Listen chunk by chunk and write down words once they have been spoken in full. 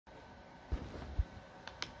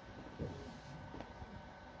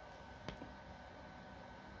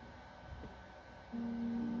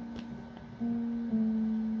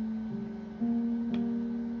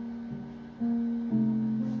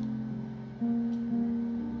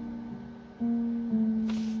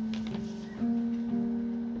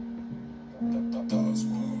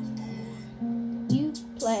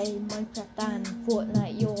play Minecraft and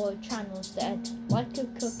Fortnite, your channel's dead. Like a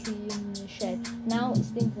cookie in the shed. Now it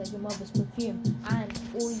stinks like your mother's perfume. And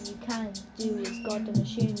all you can do is goddamn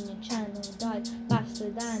assume your channel died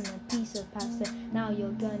faster than a piece of pasta. Now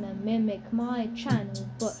you're gonna mimic my channel,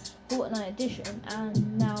 but Fortnite edition,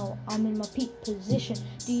 and now I'm in my peak position.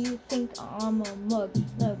 Do you think I'm a mug?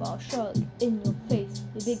 No, but I'll shrug in your face,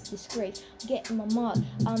 you big disgrace. Getting my mark,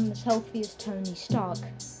 I'm as healthy as Tony Stark.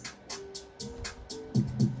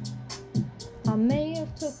 I may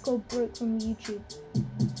have took a break from YouTube,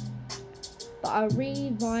 but I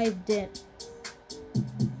revived it.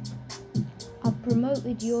 I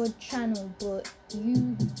promoted your channel, but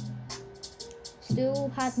you still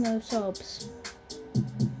had no subs.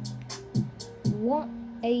 What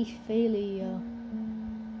a failure.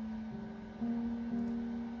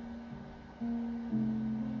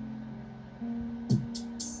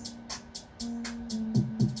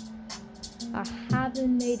 I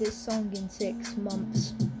haven't made a song in 6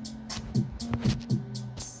 months.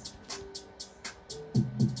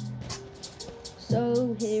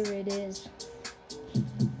 So here it is.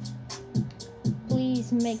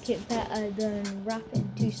 Please make it better than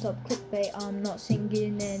rapping to stop clickbait. I'm not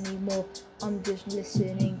singing anymore, I'm just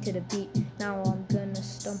listening to the beat. Now I'm gonna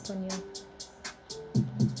stomp on you.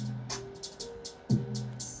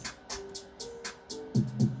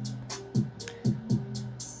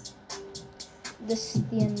 This is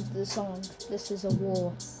the end of the song. This is a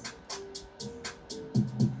war.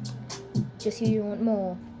 Just so you want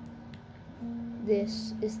more.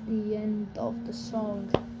 This is the end of the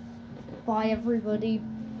song. Bye everybody.